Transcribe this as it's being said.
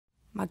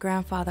My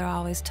grandfather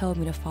always told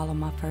me to follow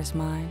my first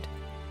mind.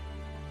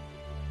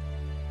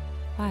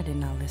 Why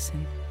didn't I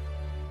listen?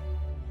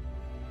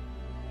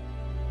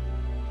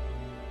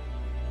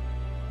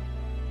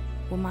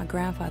 When my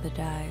grandfather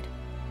died,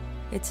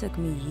 it took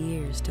me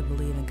years to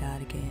believe in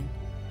God again.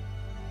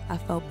 I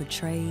felt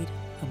betrayed,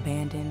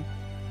 abandoned.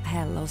 I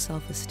had low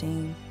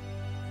self-esteem.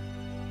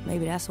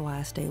 Maybe that's why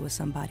I stayed with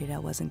somebody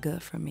that wasn't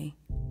good for me.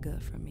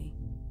 Good for me.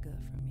 Good for me. Good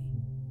for me.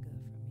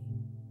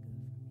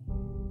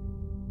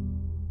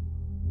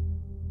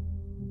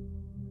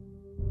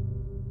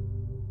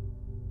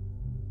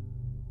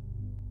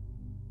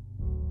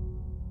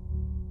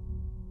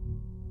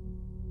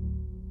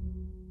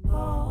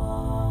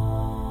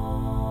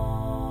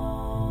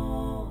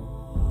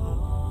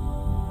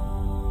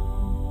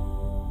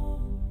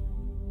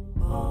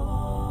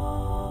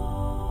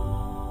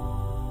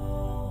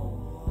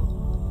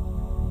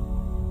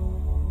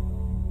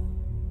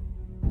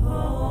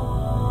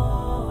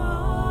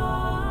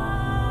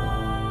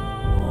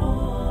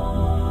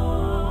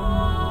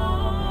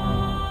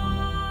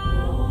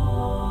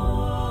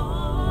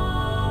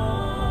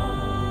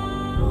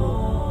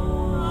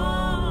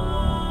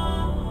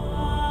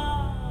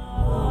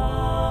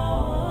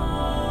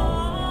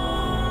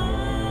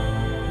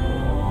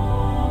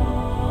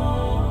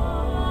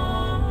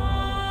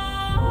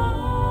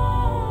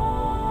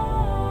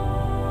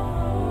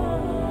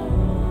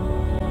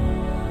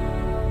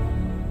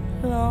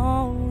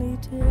 Lonely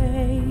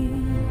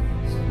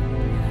days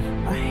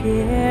are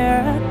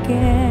here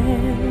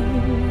again,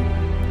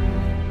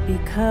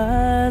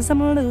 because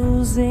I'm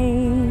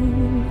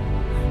losing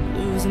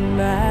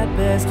my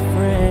best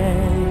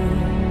friend.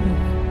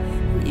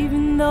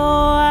 Even though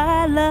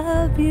I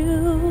love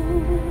you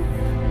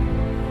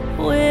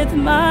with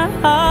my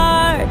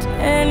heart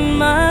and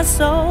my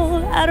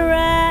soul, I'd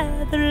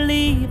rather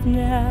leave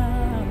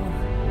now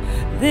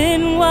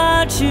than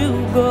watch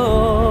you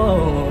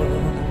go.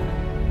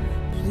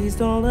 Please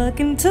don't look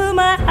into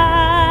my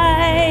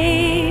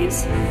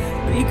eyes,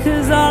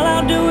 because all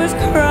I'll do is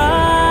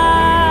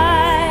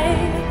cry.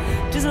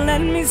 Just let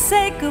me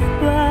say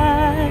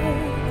goodbye.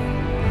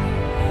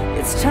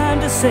 It's time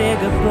to say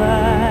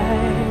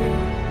goodbye.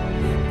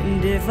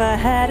 And if I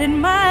had it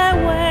my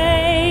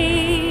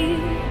way,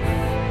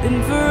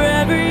 then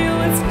forever you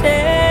would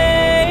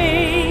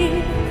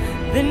stay.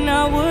 Then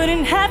I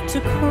wouldn't have to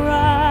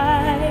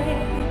cry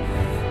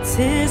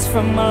tears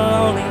from my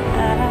lonely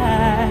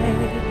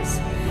eyes.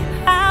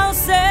 How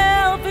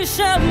selfish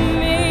of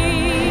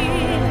me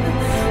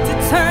to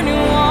turn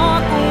and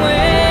walk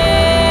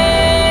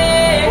away,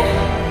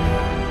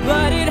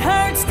 but it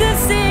hurts to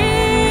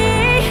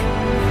see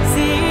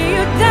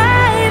you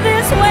die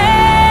this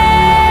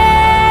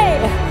way,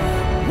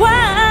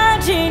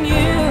 watching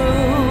you,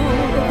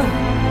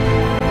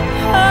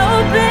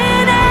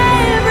 hoping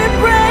every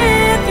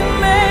breath you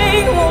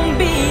make won't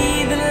be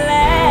the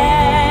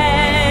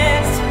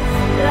last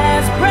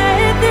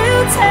breath you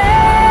take.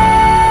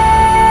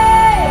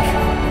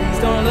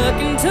 Don't look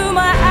into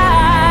my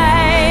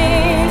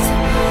eyes,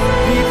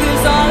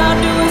 because all I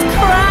do is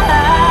cry.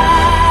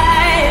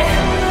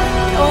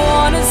 Don't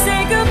wanna say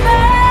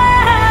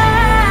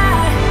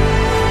goodbye.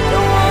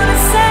 Don't wanna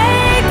say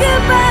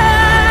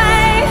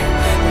goodbye.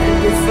 And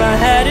if I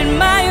had it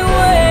my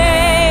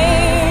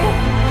way,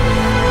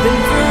 then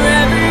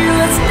forever you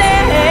would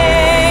stay,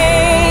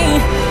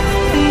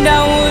 and I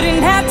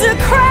wouldn't have to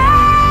cry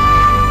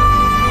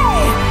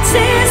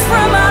tears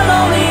from my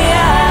lonely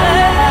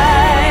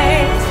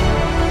eyes.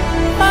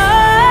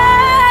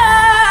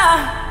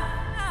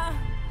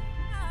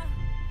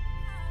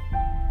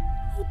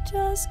 I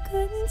just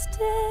couldn't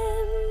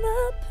stand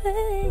the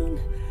pain,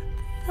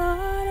 the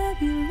thought of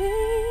you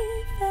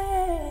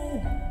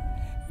leaving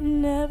and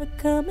never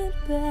coming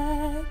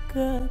back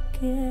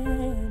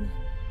again.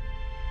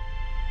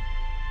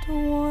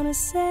 Don't wanna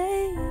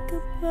say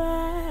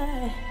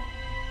goodbye.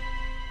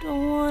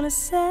 Don't wanna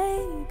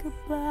say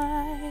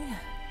goodbye,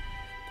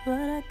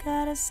 but I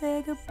gotta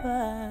say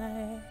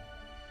goodbye.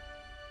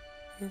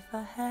 If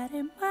I had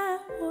it my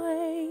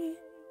way,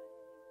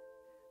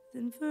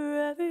 then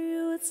forever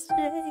you would stay.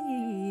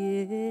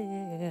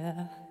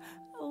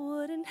 I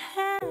wouldn't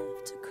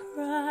have to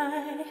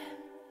cry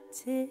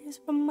tears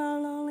from my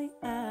lonely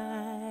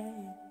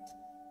eyes.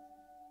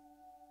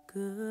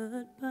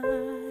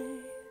 Goodbye.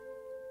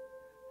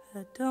 I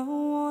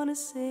don't wanna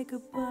say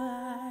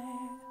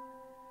goodbye.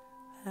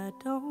 I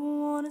don't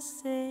wanna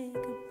say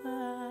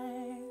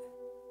goodbye,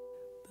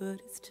 but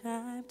it's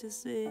time to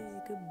say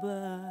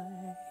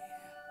goodbye.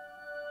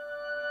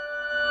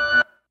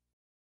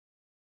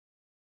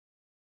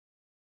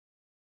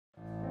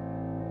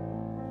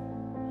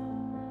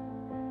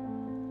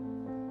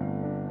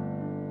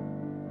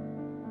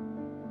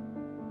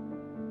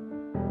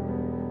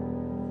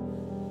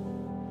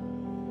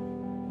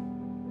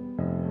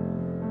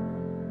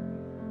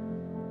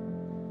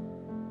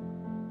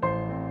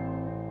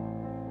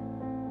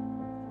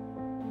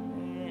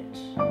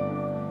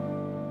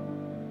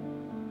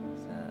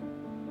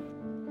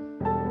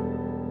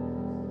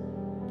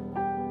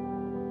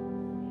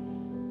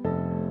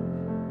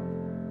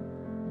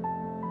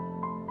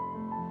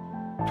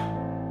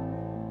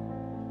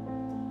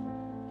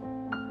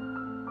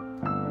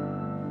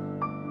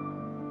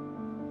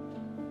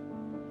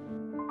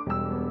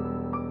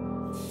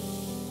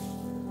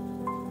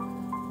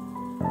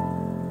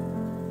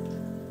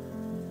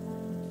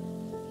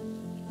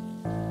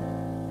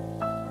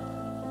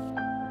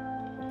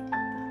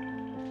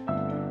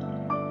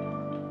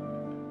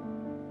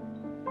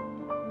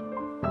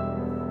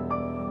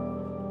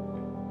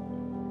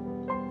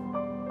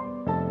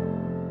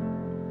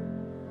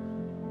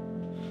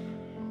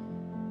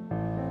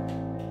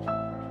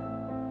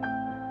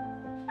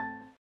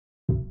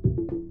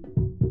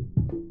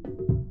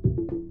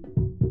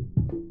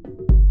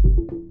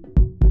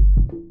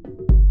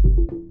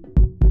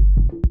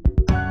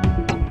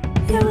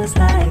 It was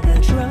like a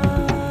drug.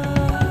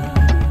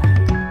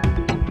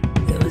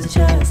 It was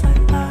just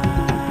like fire.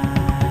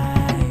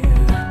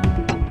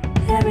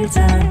 Every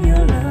time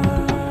your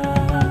love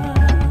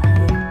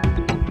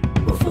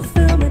will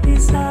fulfill my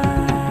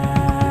desire.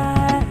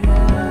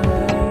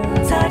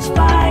 Touch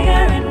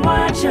fire and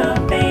watch your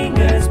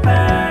fingers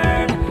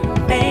burn.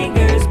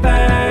 Fingers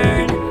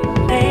burn.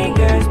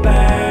 Fingers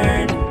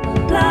burn.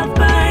 Love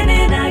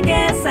burning, I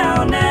guess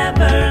I'll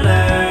never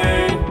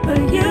learn.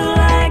 But you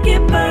like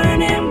it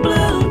burning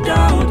blue,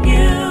 don't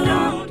you?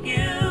 Don't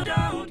you,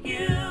 don't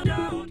you,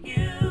 don't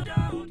you,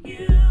 don't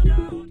you,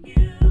 don't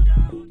you,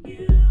 don't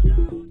you,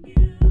 don't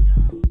you,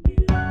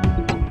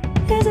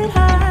 don't you. Is it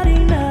hot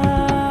enough?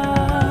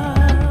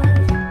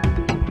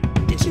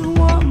 Did you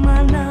want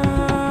my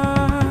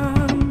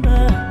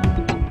number?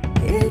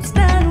 It's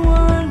that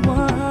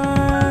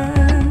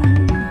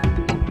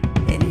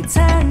 1-1.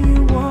 Anytime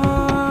you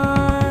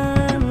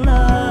want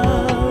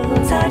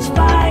love, touch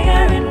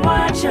fire and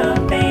watch your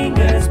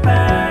fingers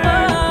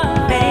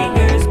burn.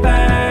 Fingers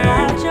burn.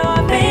 Watch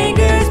your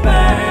fingers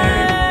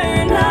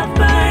burn. Love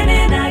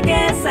burning, I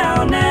guess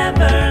I'll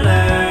never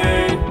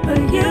learn.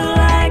 But you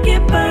like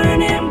it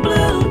burning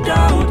blue,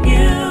 don't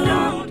you?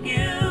 Don't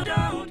you,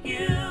 don't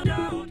you,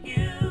 don't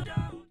you,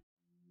 don't.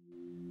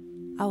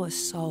 I was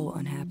so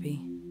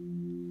unhappy.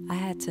 I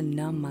had to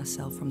numb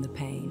myself from the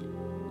pain.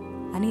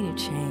 I needed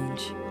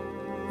change,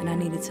 and I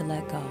needed to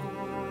let go.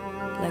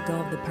 Let go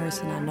of the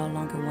person I no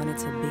longer wanted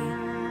to be,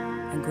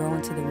 and grow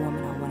into the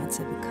woman I wanted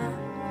to become.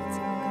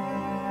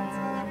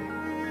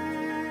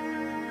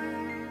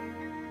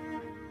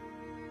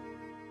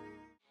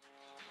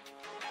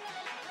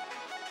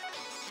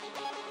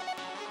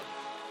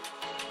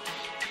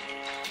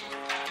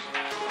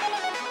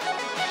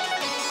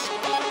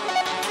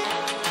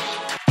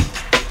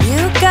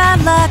 You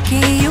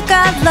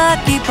got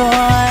lucky,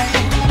 boy.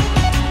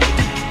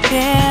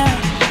 Yeah,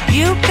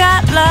 you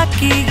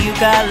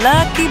got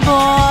lucky,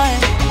 boy.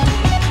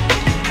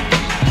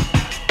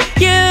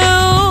 You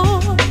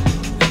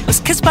was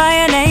kissed by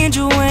an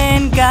angel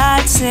when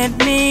God sent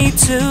me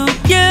to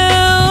you.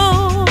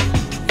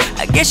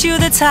 I guess you're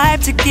the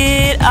type to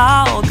get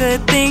all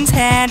good things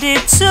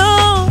handed to.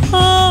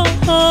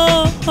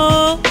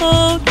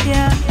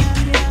 Yeah.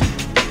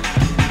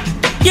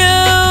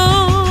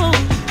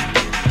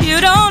 You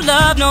don't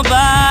love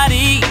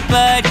nobody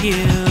but you.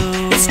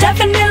 It's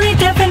definitely,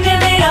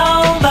 definitely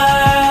over.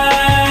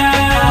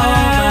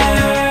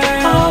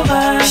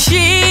 Over.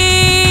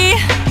 She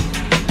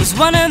was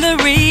one of the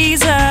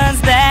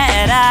reasons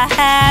that I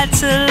had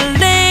to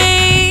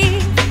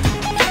leave.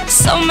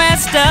 So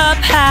messed up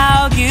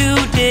how you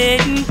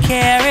didn't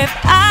care if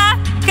I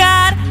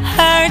got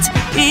hurt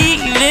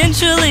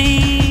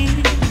eventually.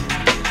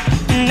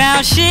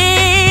 Now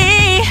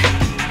she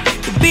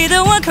be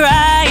the one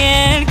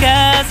crying,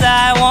 cause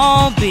I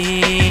won't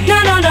be.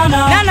 No, no, no,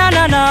 no. No, no,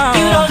 no, no.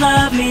 You don't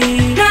love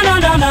me. No, no,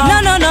 no, no. No,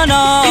 no, no,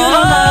 no. You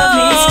don't love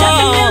me. It's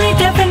definitely,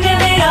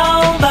 definitely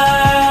over.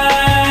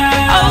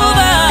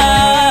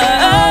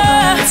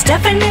 Over. It's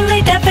definitely,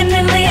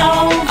 definitely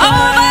over.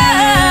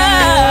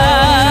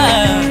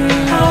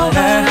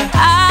 Over.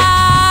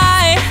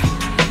 I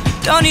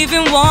don't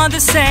even want the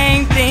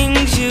same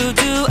things you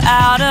do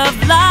out of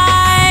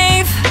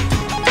life.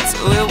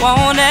 It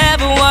won't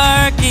ever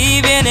work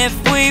even if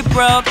we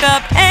broke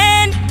up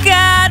and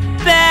got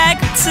back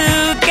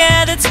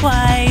together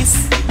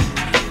twice.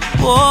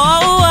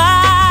 Whoa,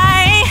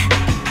 I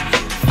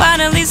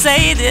finally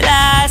say that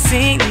I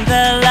seen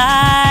the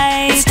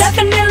light. It's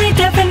definitely,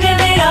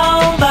 definitely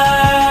over.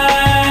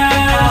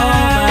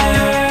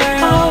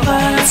 Over.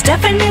 It's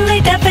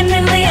definitely,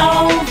 definitely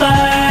over.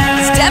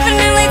 It's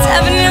definitely,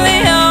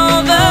 definitely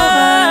over.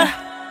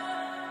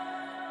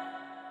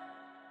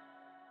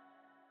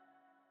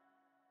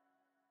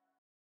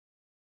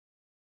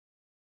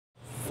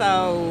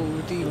 So,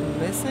 do you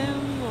miss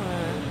him, or?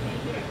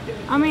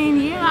 I mean,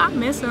 yeah, I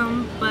miss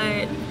him,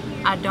 but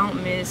I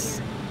don't miss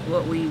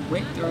what we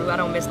went through. I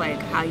don't miss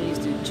like how he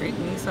used to treat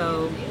me.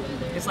 So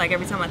it's like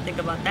every time I think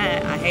about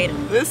that, I hate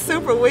him. It's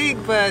super weak,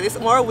 but it's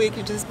more weak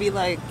to just be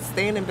like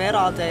staying in bed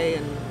all day.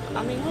 And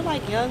I mean, we're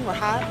like young, we're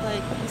hot,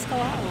 like let's go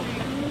out.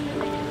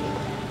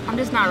 I'm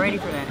just not ready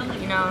for that.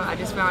 You know, I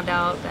just found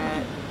out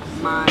that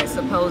my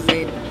supposed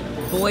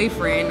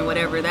boyfriend,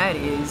 whatever that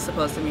is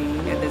supposed to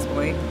mean at this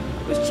point,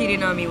 was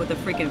cheating on me with a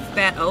freaking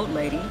fat old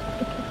lady.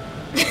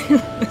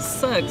 It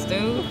sucks,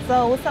 dude.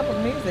 So what's up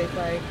with music?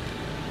 Like,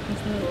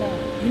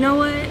 you know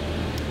what?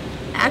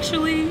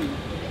 Actually,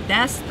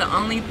 that's the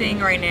only thing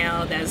right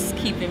now that's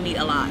keeping me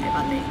alive,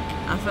 I think.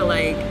 I feel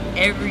like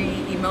every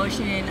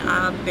emotion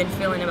I've been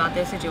feeling about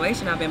this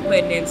situation, I've been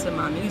putting into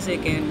my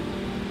music, and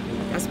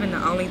that's been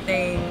the only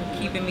thing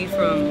keeping me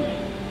from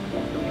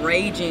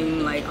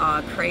raging like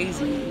all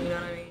crazy, you know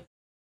what I mean?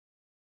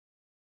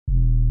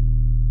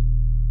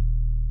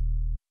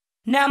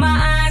 Now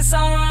my eyes so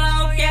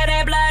low, yeah,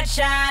 they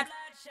bloodshot.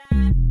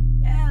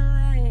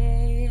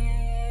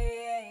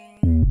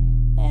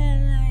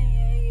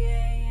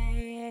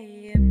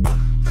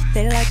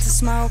 They like to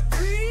smoke,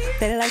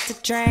 they like to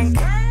drink,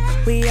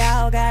 We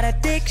all got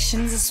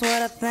addictions, that's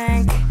what I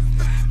think.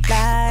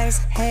 Lies,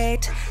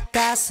 hate,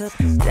 gossip,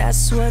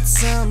 that's what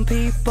some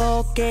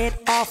people get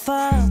off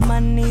of.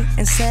 Money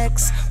and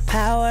sex,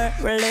 power,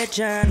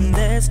 religion,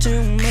 there's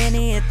too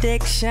many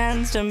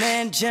addictions to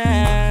mention.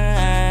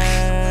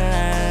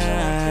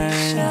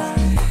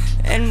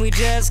 And we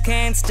just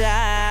can't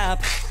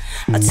stop.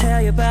 I'll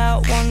tell you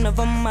about one of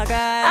them I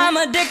got. I'm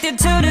addicted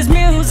to this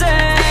music.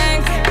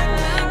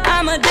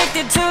 I'm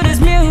addicted to this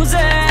music.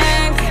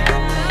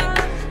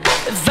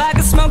 If I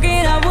could smoke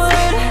it, I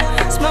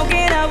would. Smoke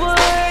it, I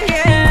would,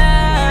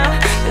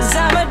 yeah. 'Cause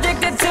I'm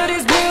addicted to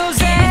this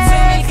music.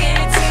 Give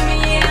it to me,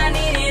 yeah, I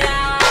need it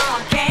all.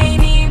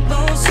 Can't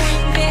even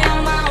swing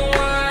down my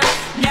one.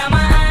 Now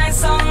my eyes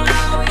so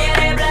low, yeah,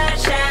 they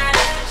bloodshot.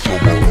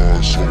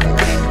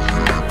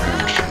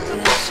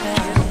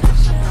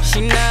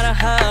 She not a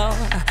hoe,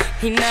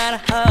 he not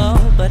a hoe,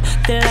 but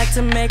they like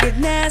to make it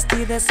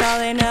nasty, that's all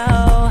they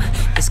know.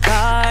 His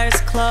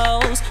cars,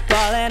 clothes,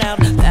 falling out,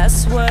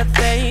 that's what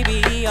they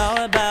be all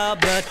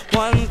about. But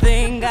one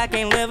thing I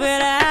can't live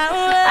without.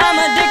 I'm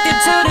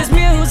addicted to this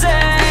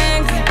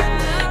music.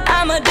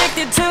 I'm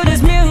addicted to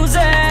this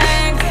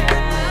music.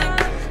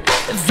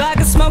 If I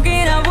could smoke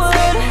it, I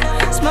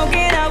would. Smoke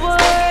it, I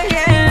would,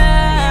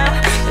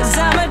 yeah. 'Cause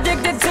I'm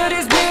addicted to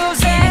this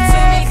music.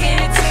 Give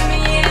it to me,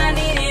 yeah, I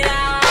need it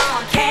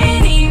all.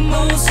 Can't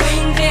even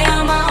swing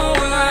down my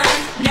one.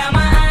 Now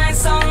my eyes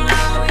so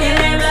low, yeah,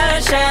 they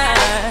bloodshot.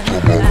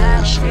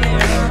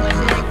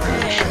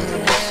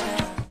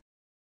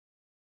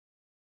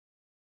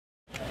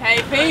 Hey,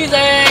 PJ!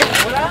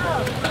 What up?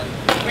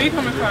 Where you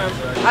coming from?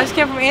 I just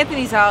came from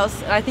Anthony's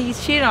house, and I think he's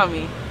cheating on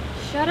me.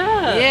 Shut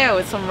up. Yeah,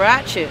 with some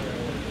rat shit.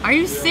 Are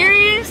you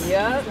serious?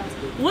 Yep.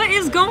 What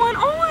is going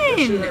on?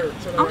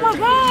 Oh my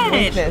god.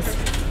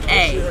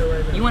 Hey,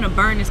 you want to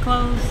burn his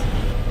clothes?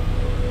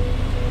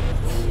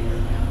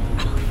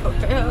 For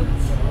real?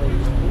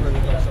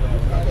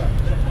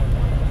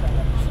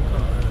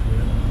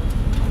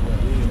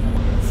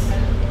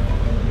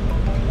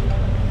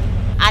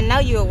 I know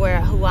you're aware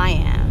of who I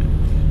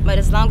am, but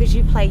as long as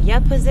you play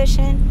your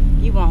position,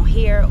 you won't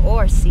hear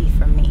or see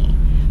from me.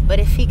 But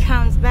if he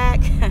comes back,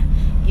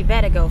 you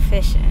better go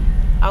fishing.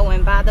 Oh,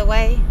 and by the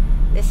way,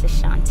 this is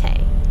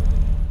Shantae.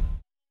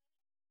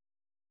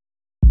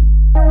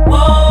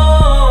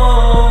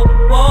 Whoa,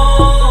 whoa,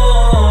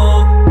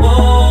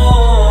 whoa,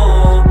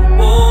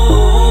 whoa,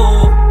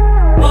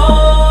 whoa,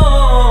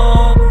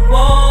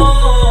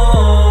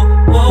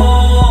 whoa,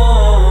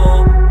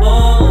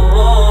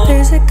 whoa.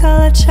 Physical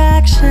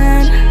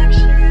attraction,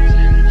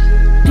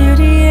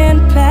 beauty and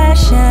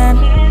passion.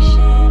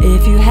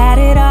 If you had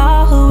it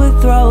all, who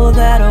would throw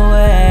that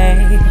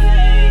away?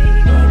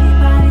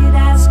 Anybody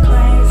that's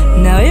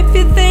crazy. Now if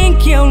you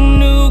think your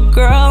new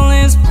girl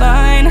is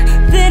fine,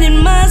 then it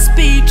must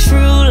be true,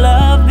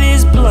 love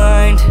is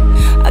blind.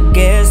 I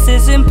guess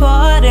it's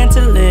important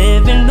to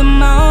live in the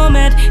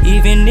moment,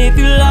 even if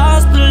you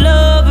lost the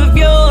love of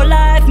your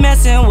life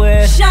messing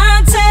with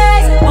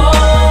Shantae. Whoa,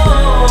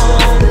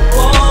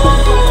 whoa,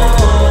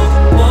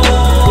 whoa,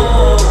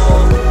 whoa.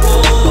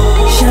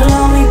 She'll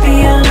only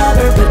be a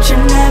lover, but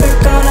you're never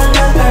gonna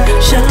love her.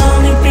 She'll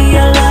only be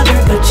a lover,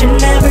 but you're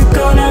never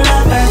gonna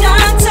love her.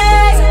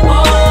 Shantae.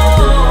 Whoa,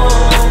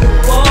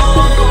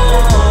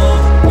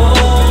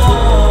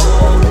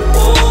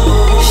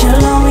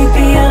 she'll only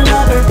be a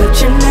lover, but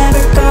you're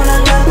never gonna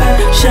love her.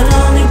 She'll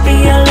only be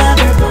a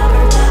lover.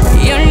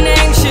 Your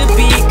name should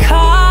be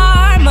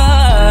karma,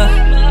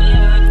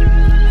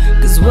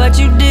 'cause what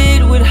you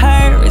did with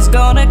her is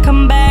gonna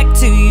come back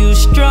to you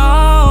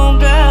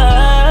stronger.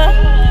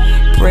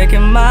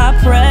 Breaking my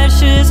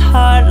precious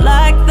heart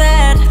like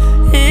that.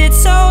 It's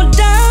so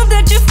dumb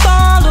that you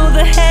follow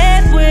the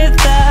head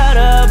without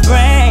a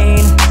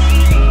brain.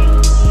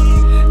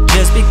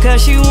 Just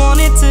because you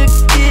wanted to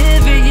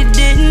give it, you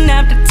didn't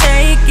have to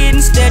take it.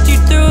 Instead, you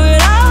threw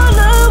it all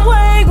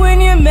away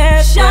when you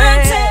met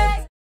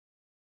Shantae.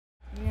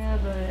 Yeah,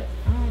 but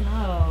I don't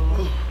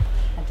know.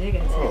 I did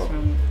get a text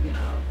from,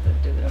 the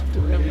dude. What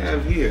do we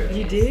have here?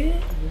 You did?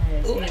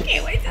 Yes. Ooh, I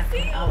can't wait to see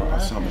him. I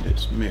want some of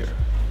this mirror.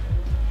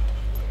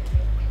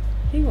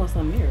 He wants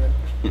some mirror.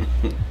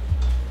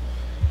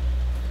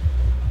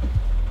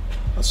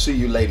 I'll see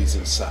you ladies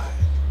inside.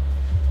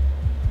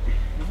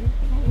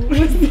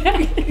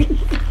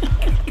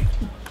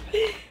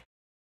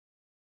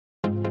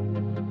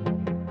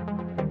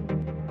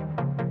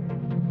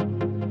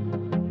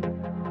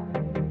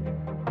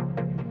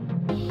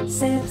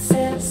 Sip,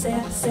 sip,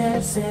 sip,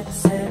 sip, sip,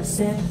 sip,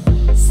 sip.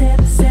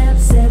 Sip, sip,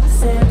 sip, sip,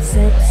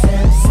 sip,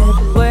 sip,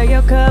 sip. Wear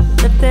your cup,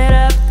 lift it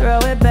up, throw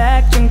it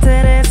back. Drink to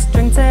this,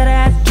 drink to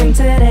that, drink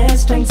to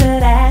this, drink to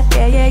that.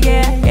 Yeah, yeah,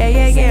 yeah, yeah,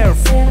 yeah, yeah.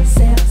 Sip,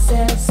 sip,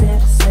 sip,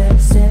 sip, sip,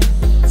 sip.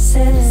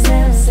 Sip,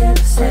 sip, sip,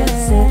 sip,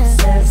 sip,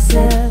 sip,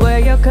 sip. Wear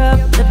your cup,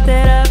 lift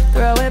it up,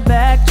 throw it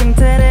back. Drink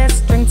to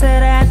this, drink to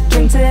that,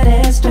 drink to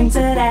this, drink to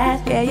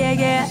that. Yeah, yeah,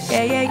 yeah,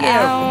 yeah, yeah,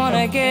 yeah. I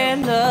wanna get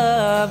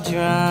love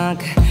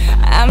drunk.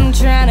 I'm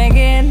tryna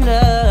get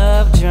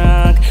love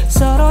drunk,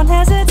 so don't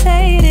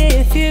hesitate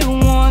if you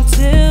want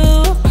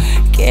to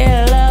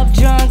get love drunk.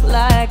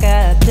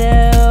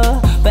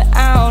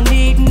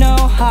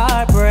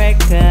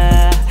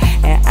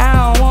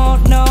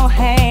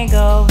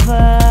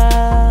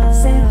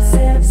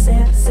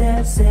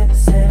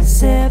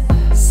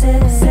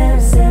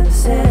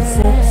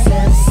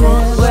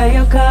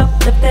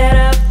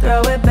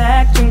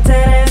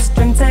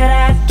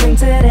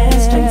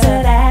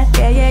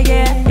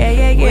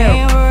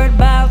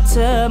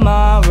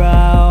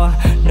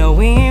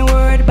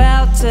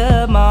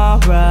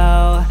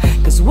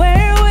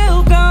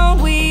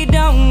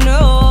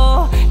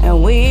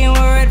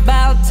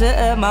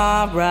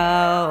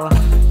 tomorrow.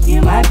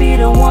 You might be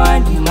the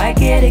one, you might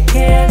get a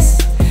kiss.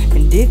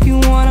 And if you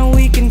wanna,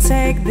 we can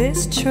take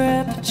this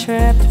trip.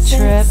 Sip,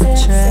 sip,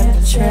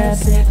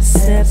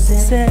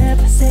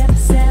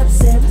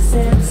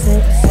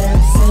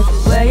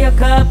 wear your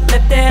cup,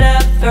 lift it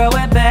up, throw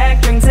it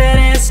back. Drink to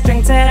this,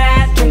 drink to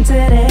that, drink to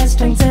this,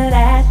 drink to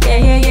that. Yeah,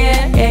 yeah,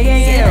 yeah, yeah, yeah,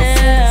 yeah.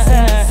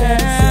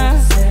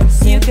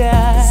 You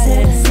got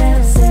it,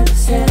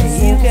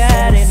 you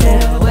got it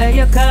now. Wear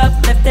your cup,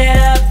 lift it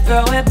up,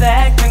 throw it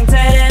back. Drink to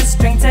this,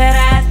 drink to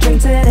that,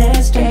 drink to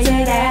this, drink to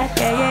that.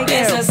 Yeah, yeah,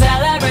 yeah. It's a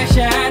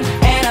celebration,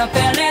 and I'm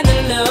feeling the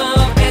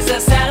love. It's a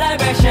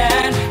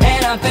celebration,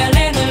 and I'm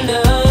feeling the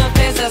love.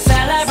 It's a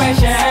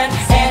celebration,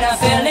 and I'm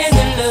feeling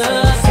the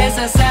love. It's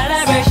a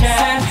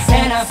celebration,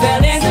 and I'm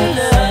feeling the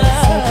love.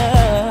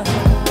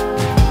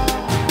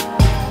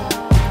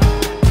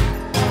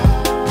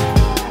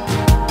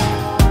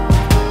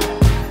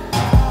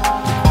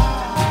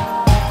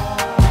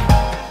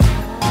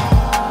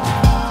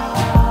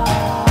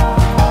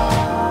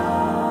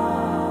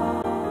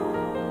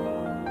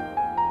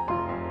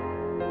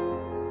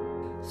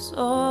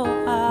 So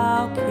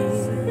I'll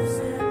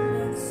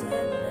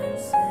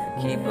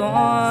keep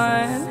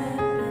on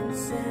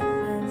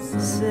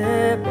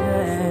sipping,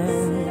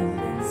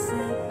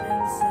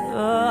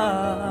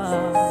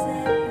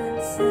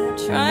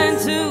 trying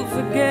to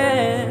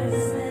forget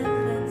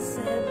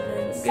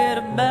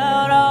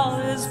about all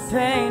this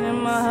pain in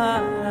my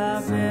heart.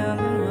 I'm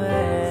feeling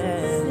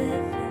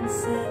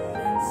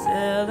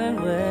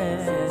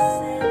wet,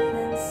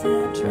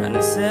 trying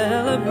to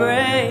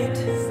celebrate.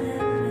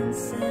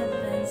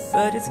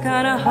 But it's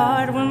kinda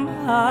hard when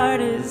my heart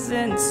is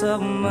in so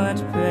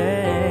much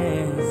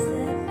pain.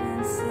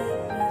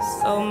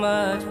 So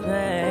much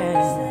pain.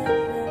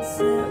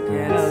 How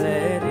can I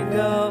let it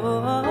go?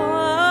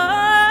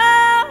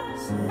 I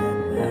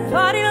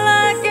party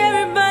like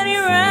everybody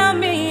around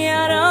me. I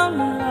don't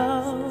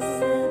know.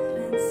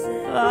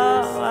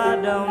 Oh, I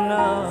don't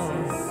know.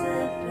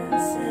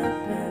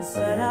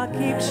 But I'll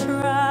keep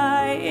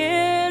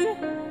trying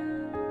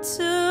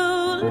to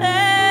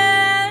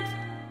let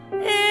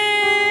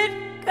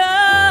it go.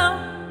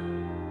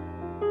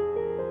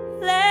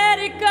 Let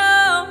it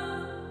go.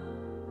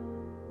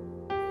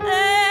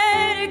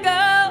 Let it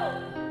go.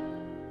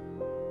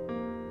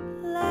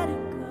 Let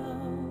it go.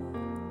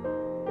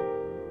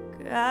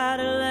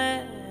 Gotta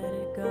let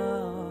it go.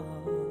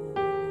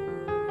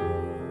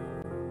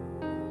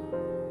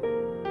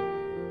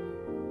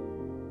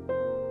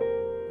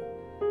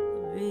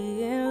 Be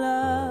in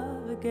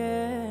love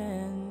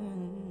again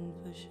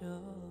for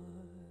sure.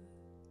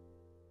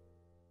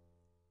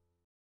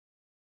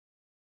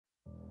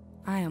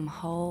 I am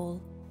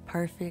whole,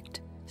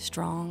 perfect,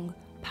 strong,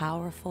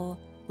 powerful,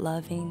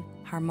 loving,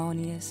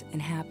 harmonious,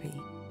 and happy.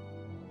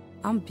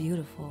 I'm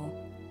beautiful,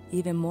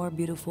 even more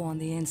beautiful on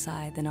the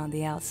inside than on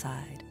the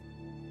outside.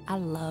 I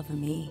love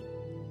me.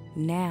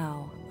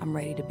 Now I'm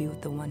ready to be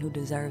with the one who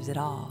deserves it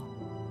all.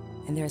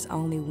 And there's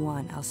only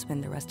one I'll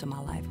spend the rest of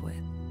my life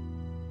with.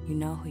 You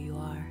know who you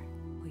are.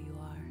 Who you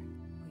are.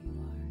 Who you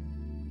are.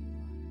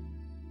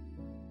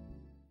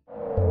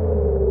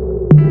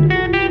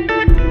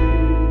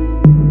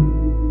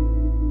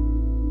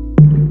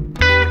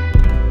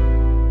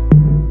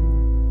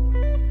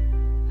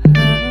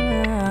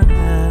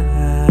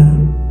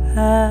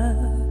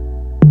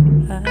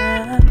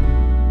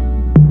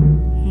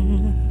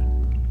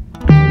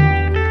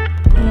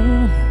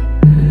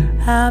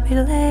 I'll be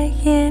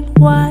laying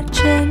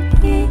watching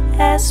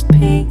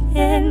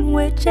ESPN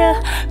with ya.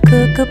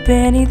 Cook up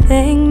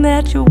anything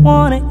that you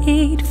wanna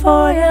eat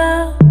for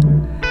ya.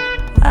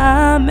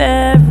 I'm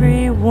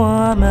every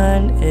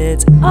woman,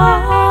 it's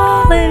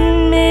all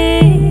in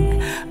me.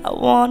 I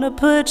wanna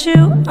put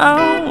you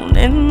on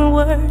in the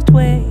worst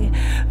way.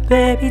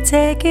 Baby,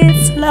 take it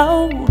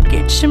slow,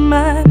 get your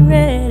mind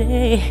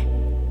ready.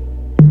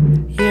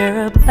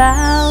 You're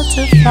about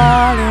to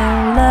fall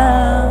in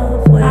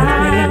love with me.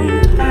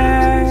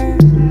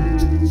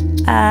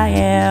 I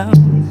am